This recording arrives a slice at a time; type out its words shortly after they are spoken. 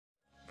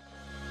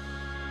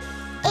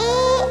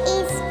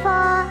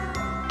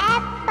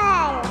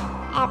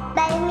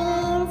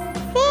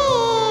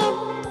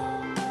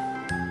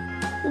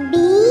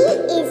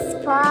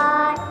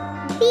for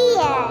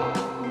bear.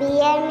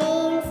 Bear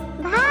means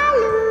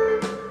bhalu.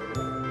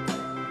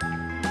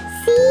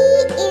 C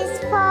is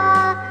for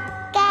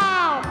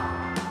cat.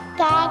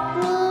 Cat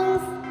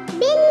means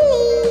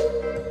billy.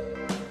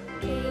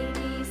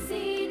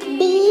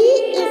 D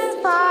is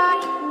for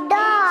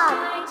dog.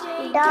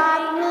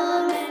 Dog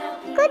means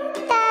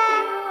kutta.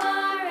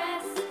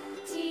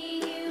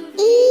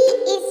 E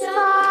is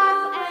for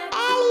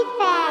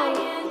elephant.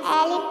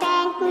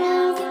 Elephant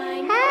means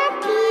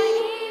happy.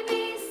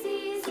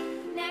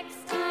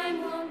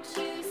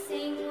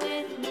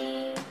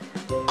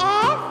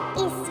 F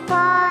is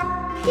for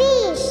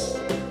fish.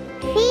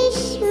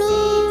 Fish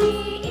means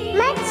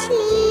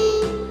machli.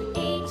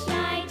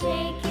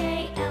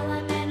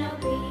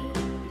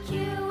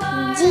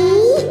 G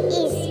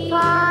is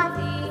for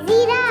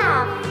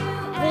giraffe.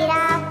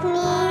 Giraffe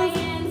means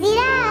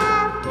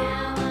giraffe.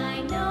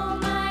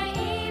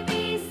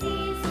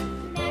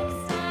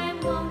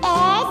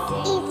 H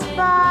is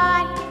for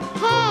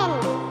hen.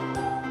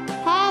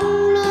 Hen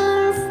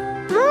means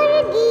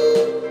murgi.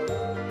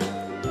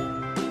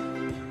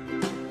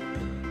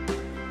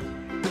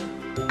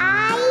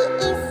 I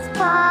is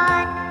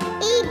for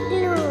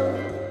igloo.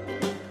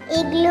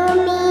 Igloo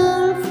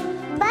means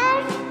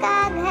बर्फ का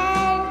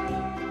घर.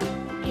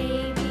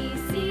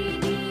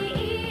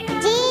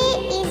 J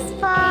is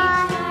for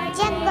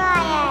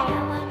jaguar.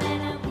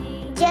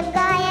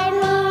 Jaguar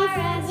means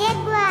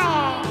jaguar.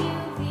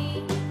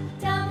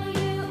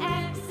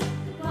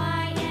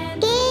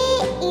 K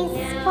is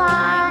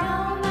for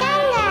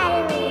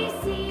kangaroo.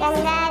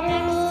 Kangaroo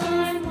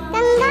means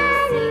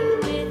kangaroo.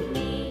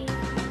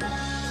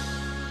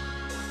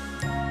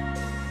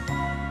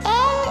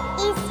 L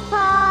is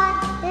for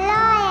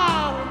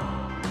lion.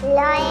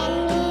 Lion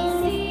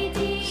means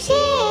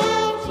sheep.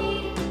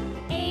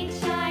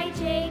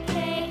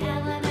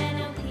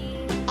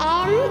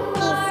 M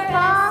is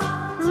for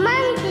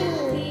monkey.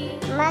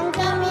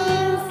 Monkey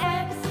means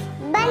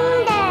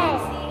bandar.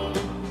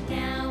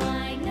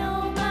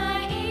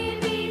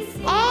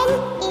 N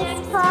is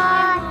for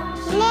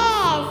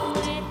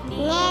nest.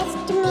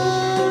 Nest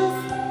means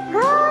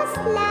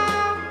ghosla.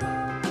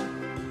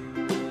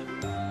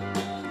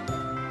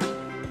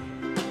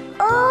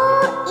 O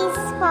is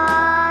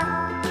for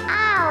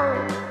owl.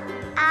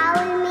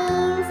 Owl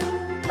means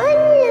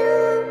ullu.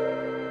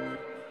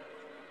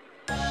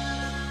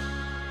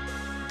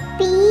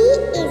 P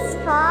is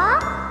for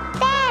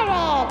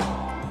parrot.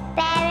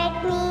 Parrot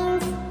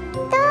means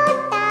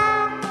tota.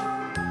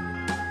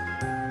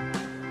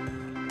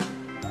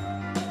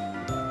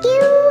 Q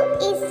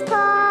is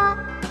for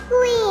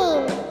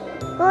queen.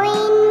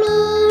 Queen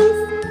means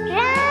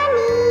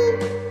rani.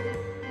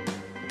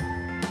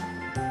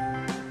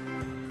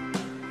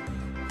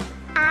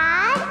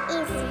 R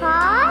is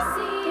for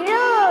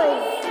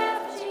rose.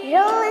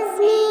 Rose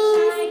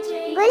means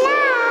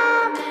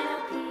gulab.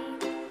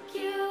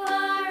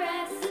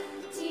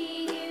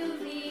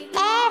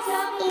 F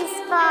is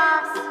for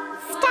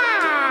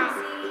star.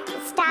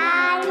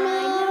 Star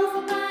means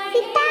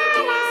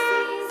sitara.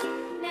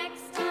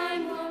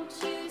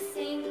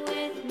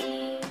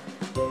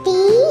 T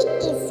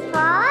is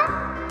for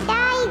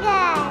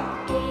tiger.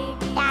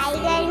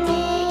 Tiger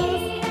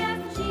means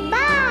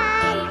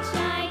bug.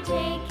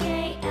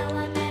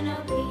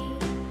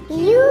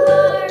 U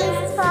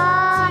is for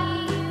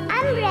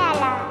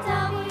umbrella.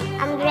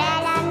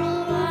 Umbrella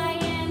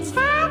means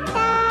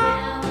chata.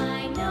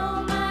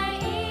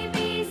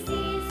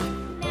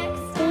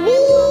 V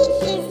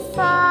is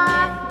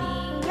for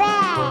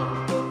van.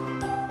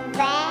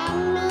 Van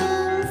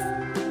means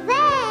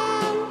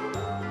van.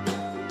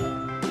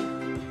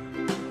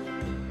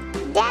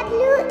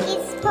 W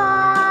is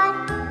for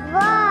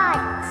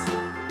watch.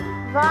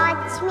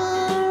 Watch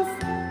means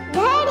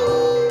ghadi.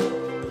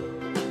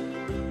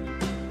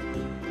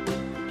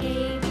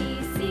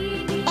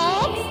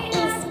 X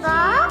is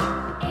for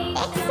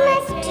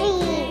Xmas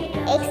tree.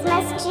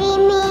 Xmas tree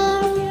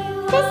means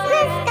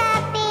Christmas का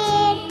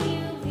पेड़.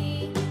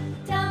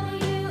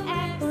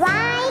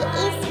 Y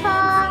is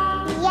for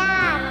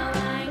yak.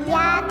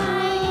 Yak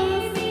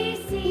means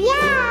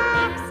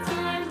yak.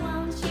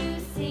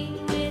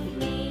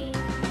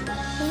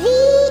 Z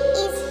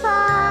is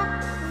for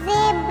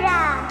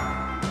zebra.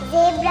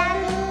 Zebra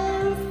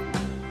means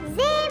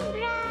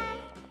zebra.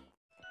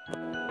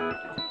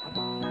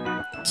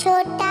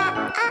 छोटा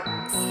अ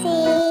से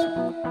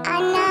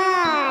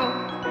अनार.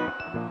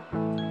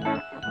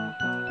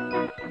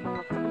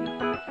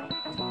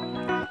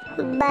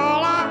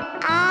 बड़ा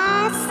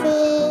आ से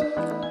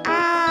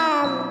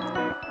आम.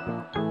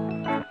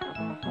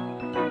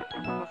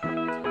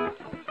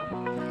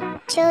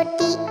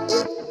 छोटी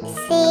ई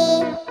से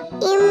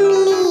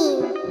इमली.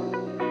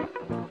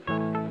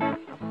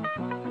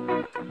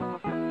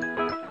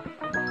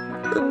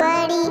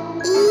 बड़ी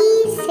ई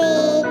से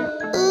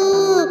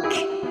ईख.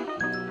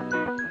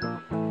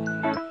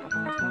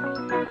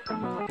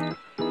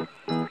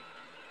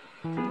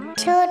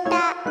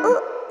 छोटा उ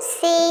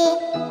से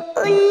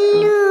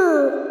उल्लू.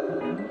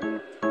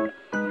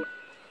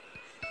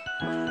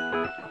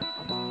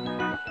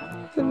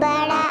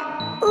 बड़ा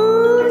ऊ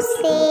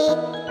से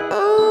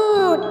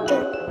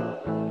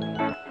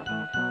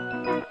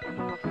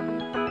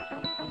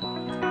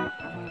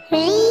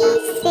री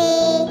से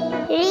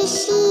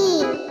ऋषि,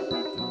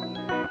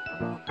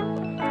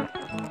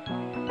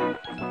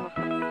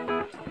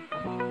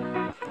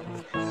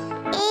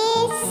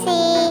 ए से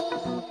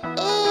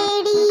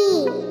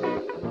एड़ी,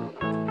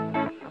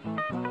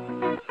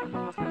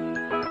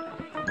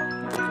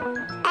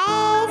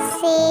 ऐ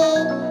से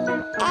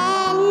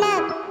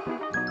ऐनक,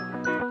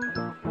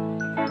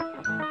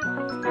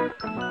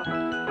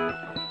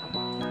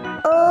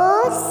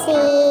 ओ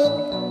से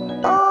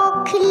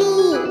ओखली,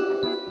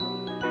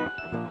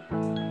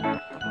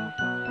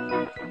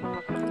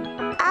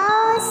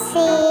 औ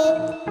से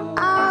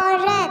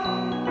औरत,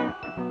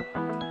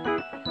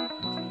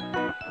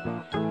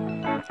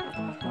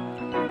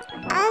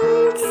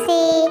 अंग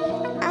से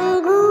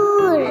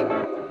अंगूर,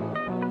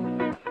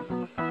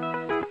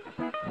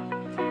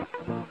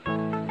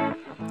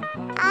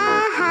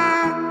 आहा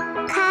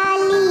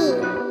खाली,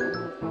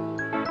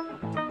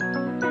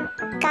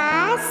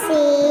 का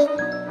से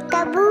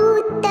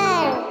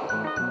कबूतर,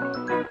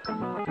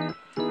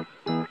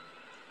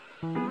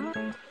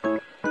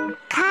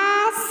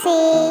 खा से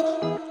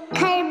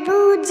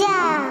खरबूजा,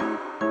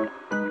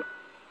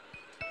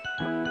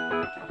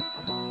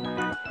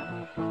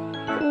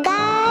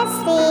 गा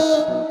से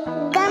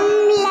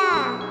गमला,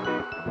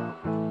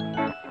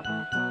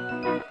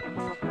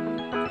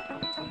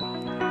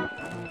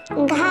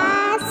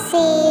 घा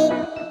से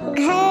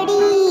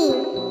घड़ी,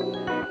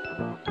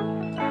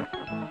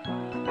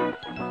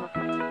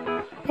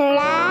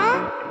 रा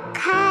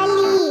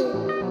खाली,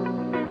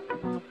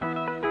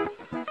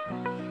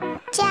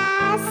 चा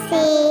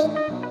से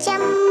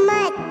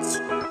चम्मच,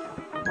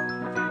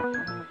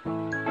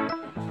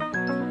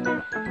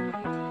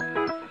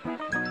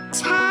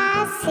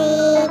 छा से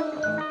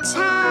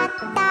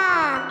छाता,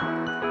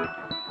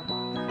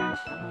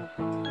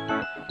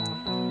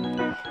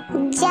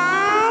 जा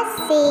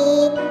से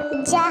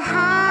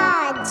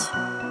जहाज,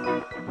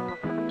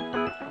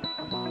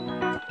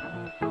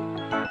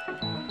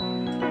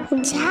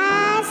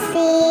 झा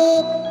से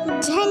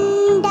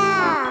झंडा,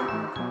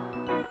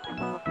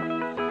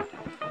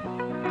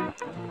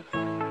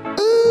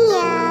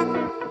 इया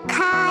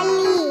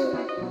खाली,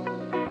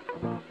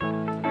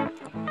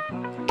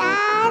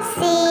 टा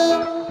से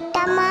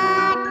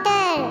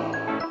टमाटर,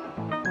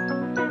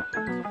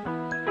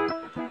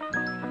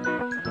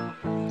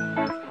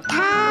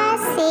 ठा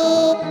से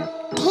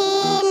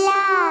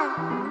ठेला,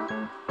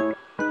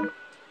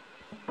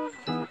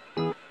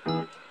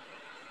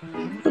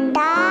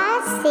 डा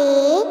से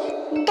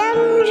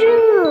डमरू,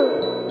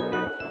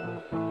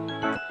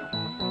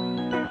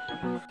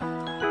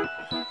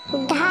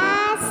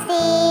 ढा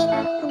से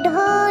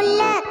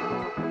ढोलक,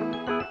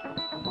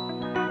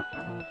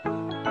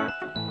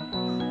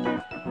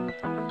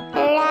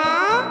 रा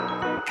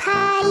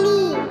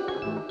खाली,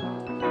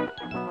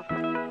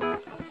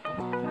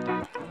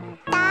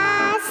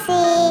 ता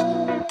से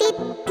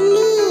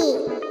तितली,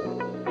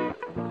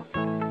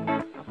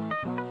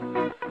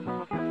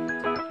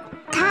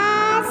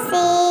 था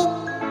से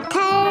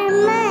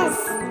थर्मस,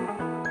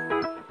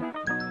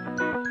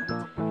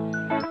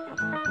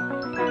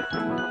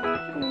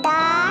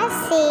 दा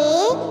से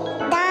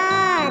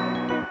दांत,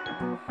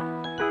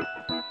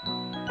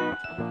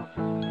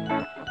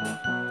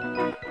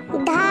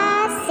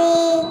 धा से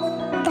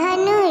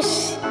धनुष,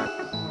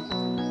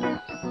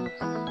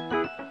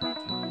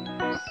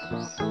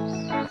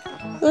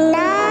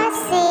 ना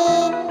से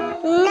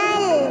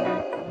नल,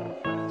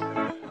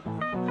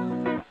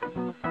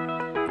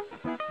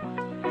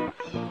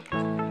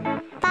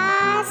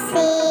 पा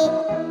से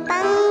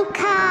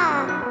पंखा,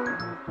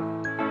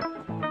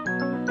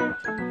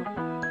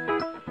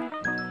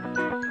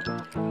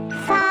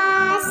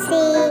 फा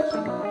से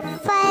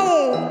फल,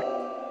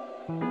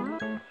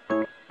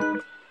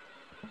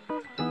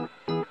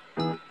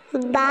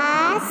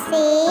 बा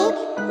से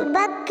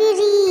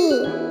बकरी,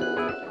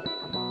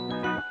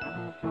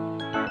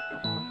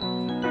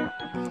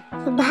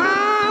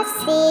 भा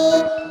से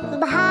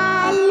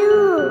भालू,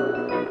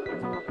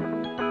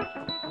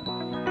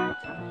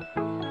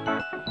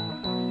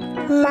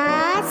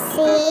 मा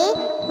से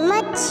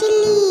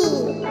मछली,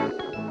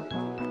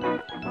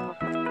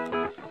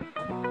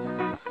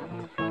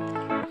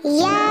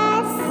 या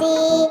से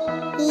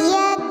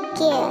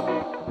यज्ञ,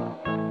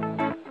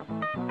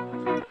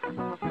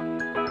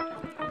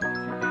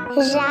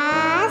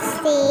 रा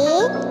से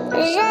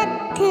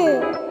रथ,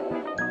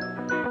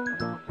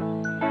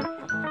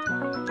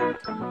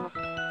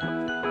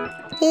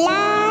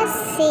 ला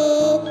से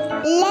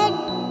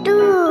लड्डू,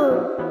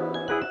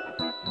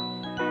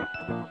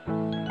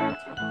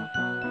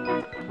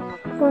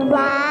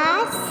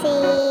 वा से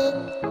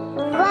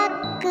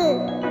वक,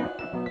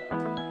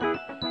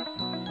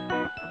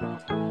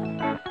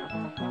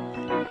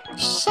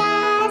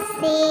 शा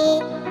से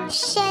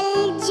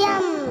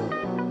शलजम,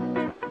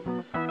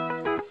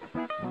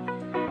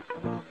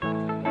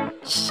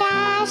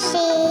 शा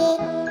से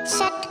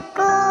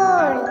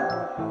षटकोण,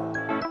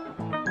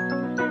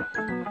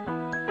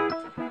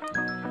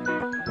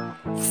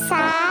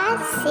 सा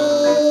से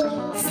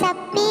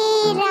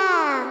सपेरा,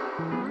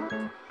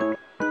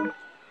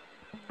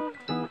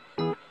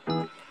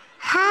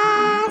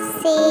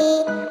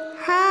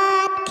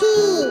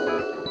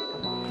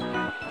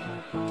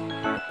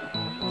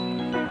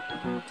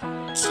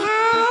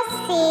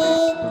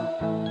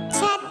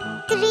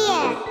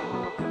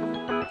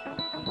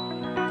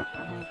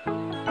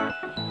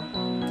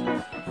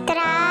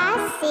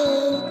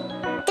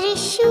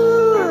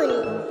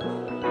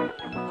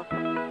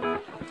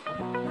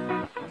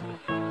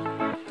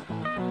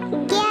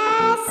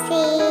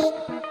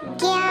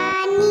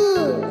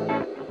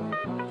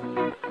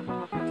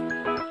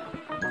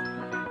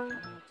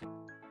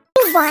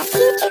 want to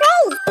trace.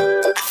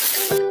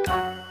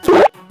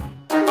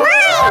 1!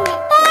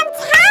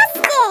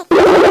 Fantastic!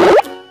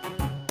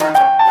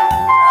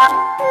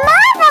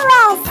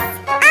 Marvelous!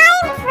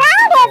 I'm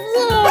proud of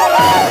you!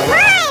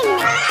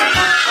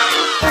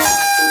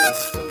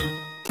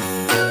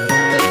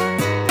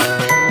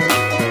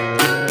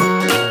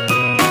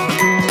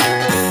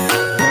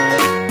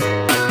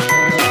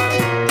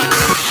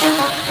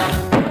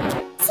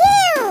 2!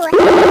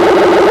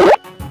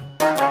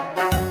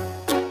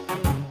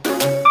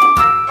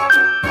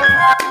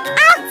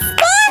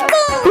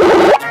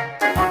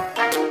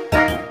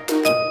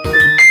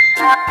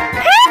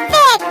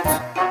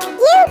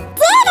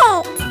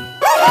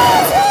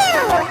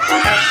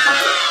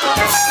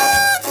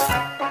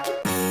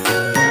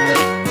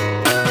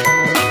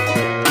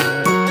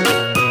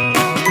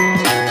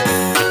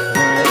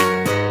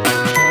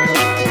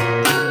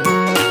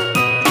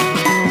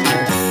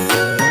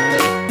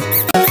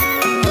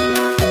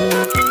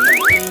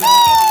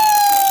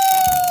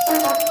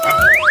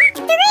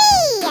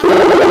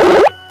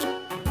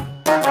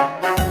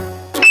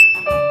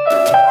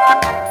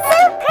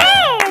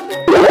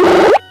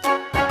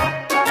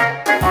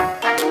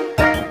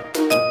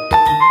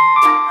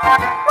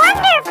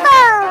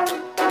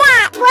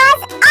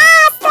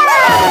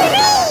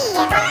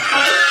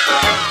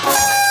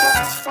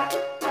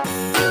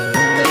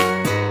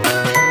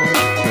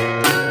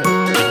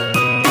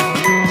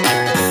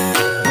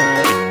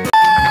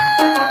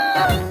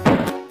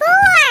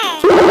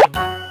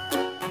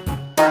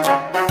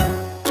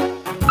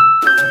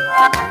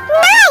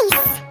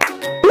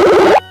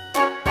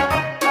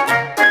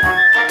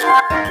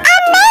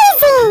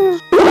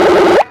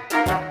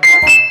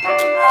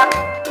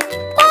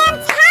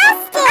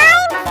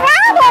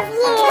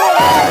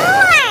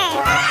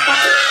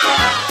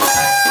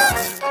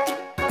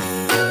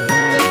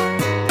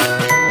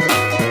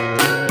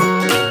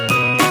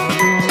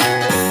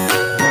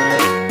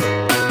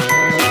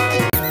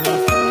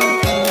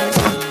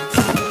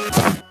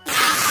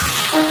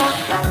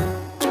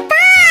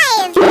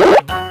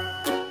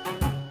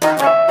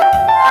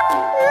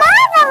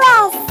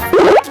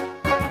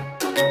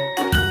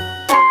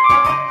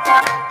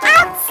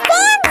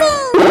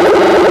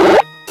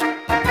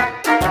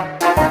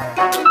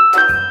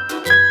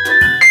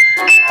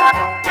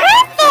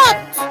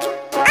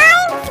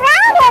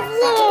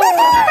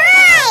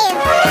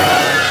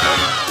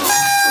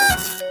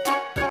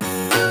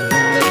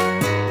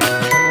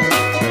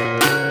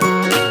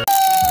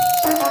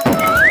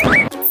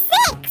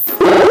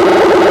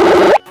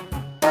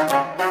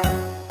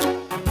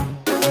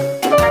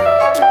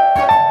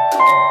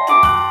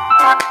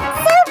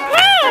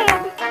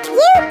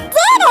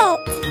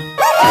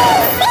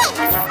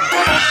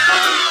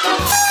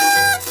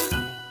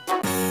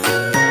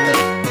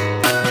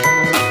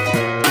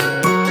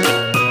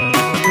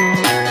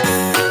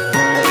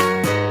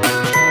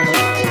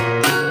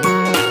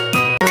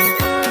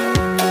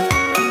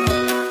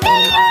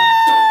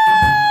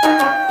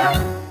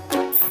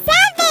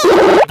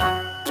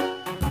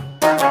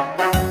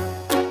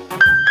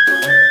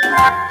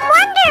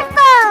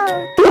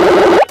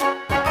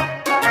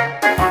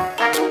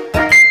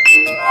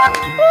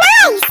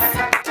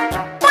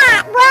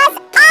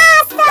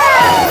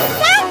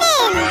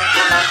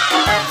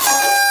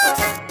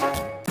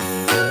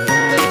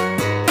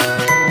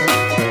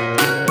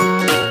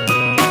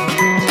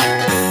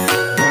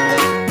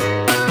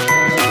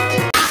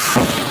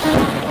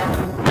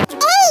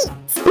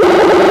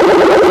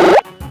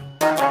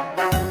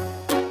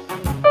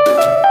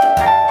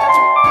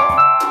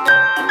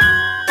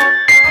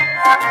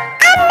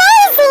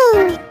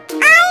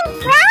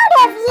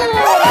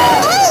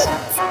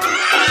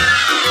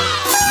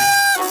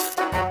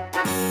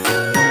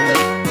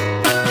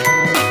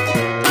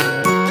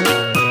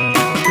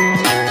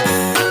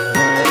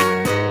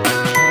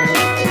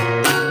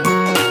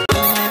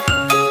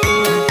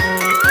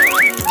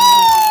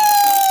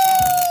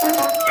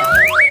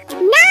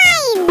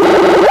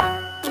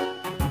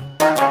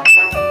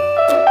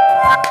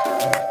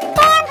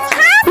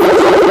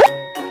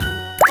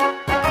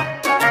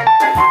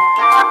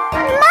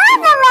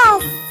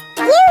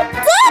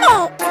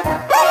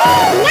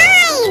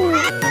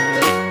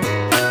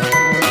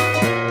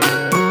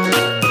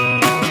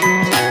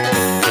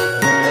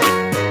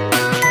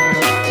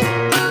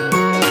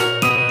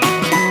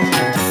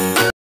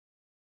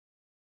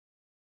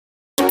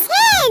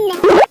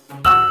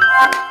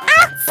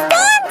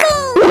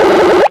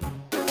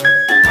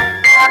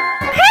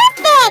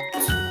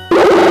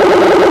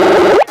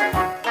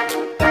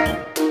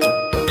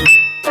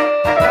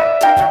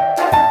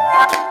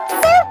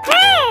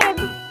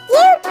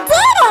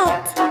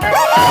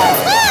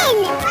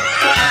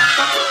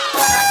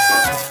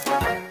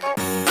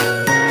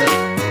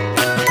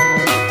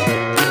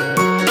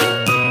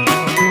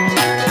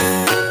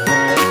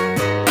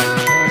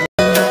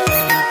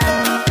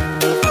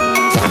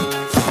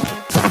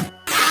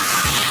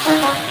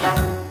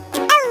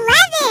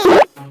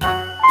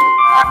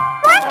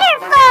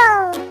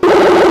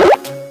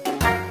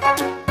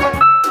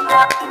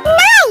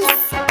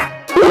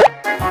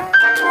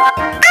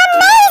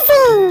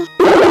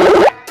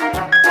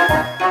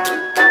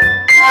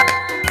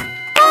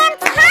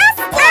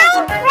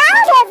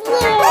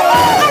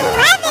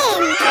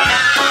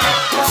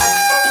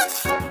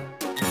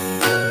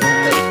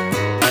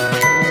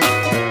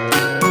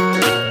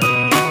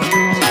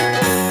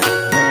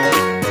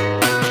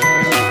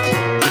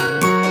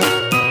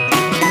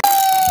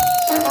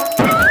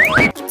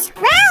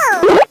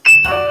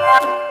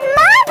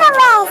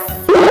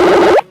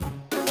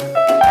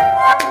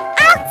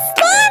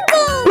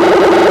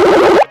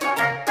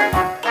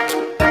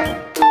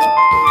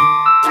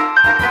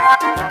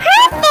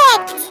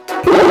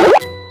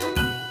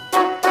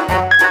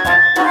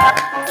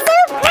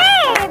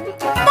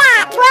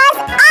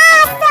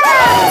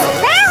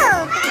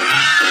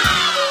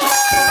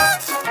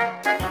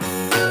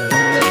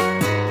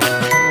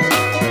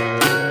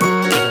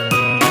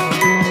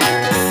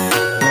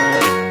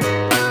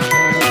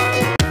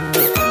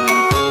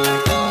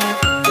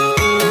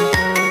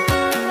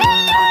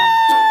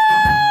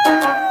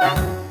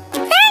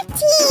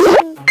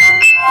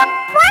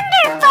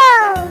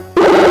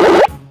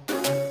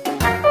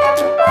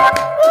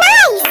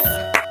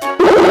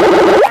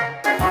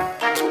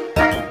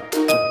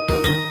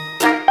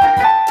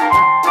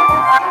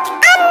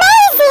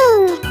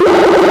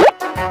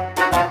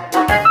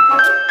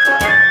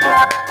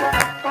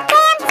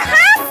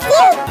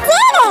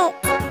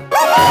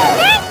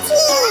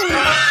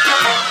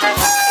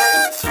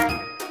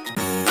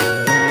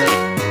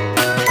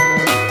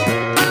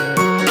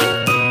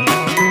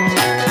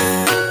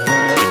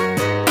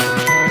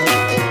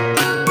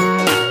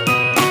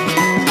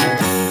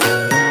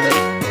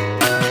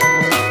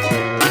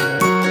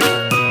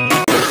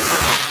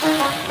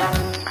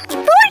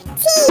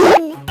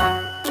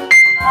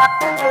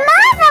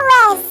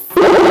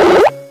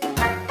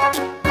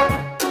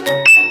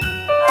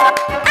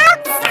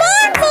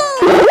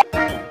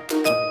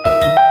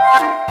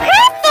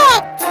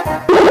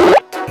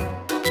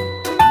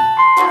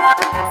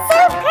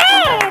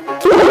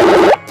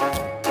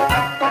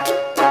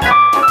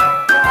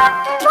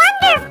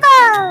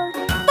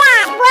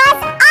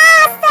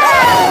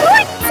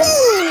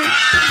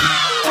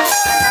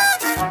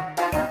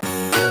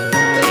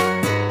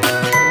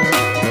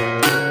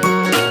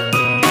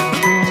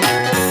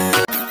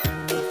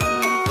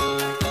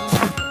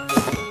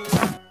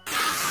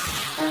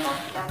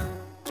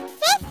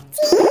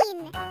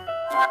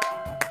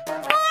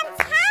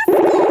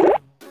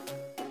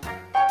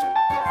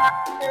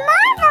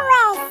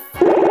 Marvelous!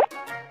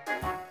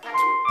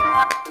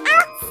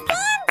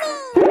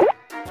 Outstanding!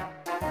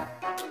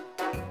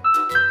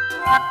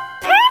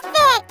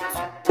 Perfect!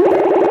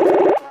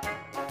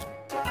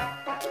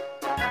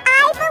 I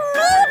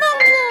believe in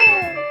you!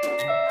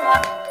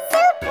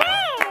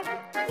 Superb!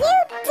 You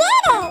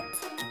did it!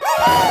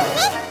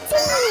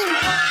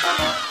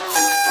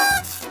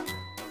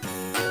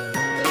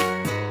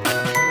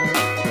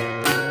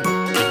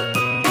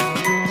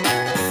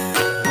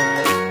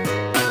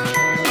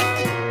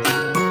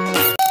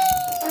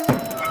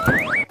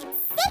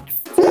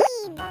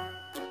 15!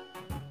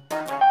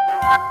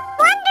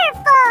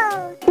 Wonderful!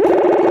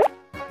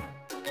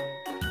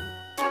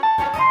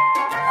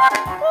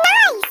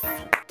 Nice!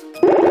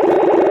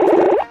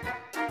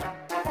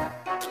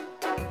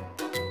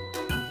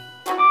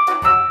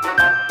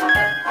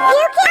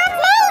 You can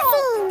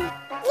amazing!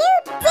 You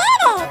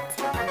did it!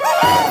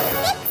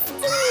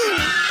 16!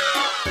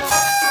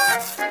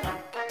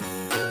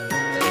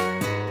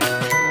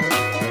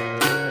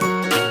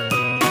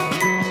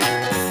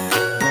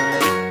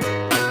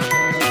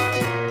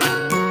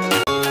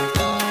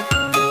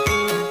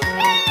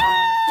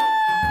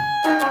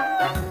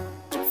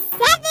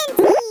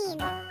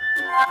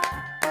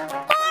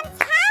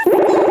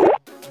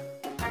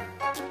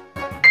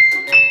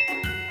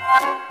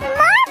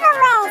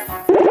 Marvelous!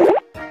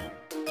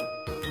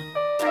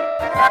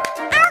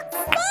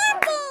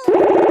 Outstanding!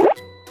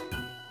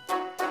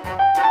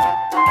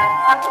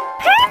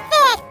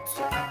 Perfect!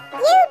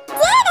 You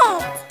did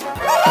it!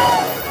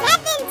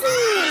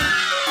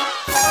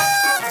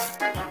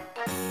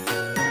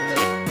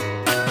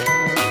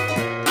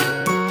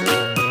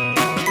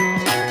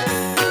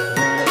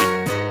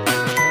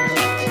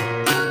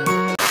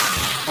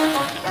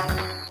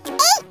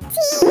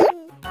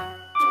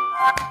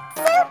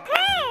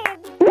 17!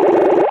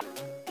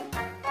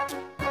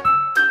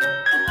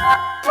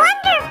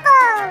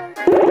 Wonderful!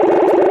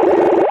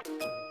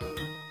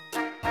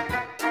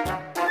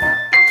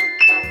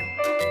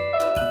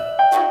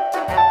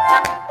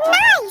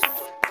 Nice!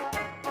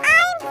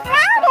 I'm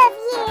proud of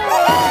you!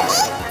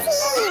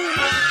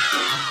 18!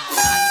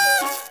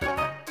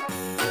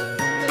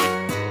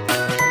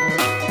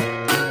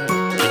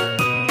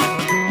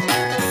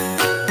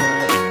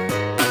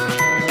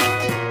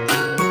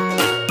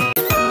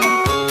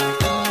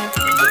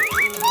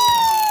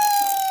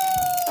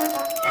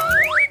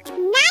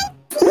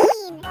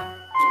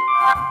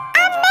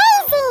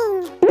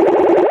 Amazing!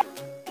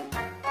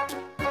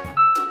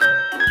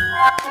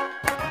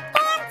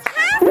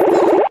 Fantastic!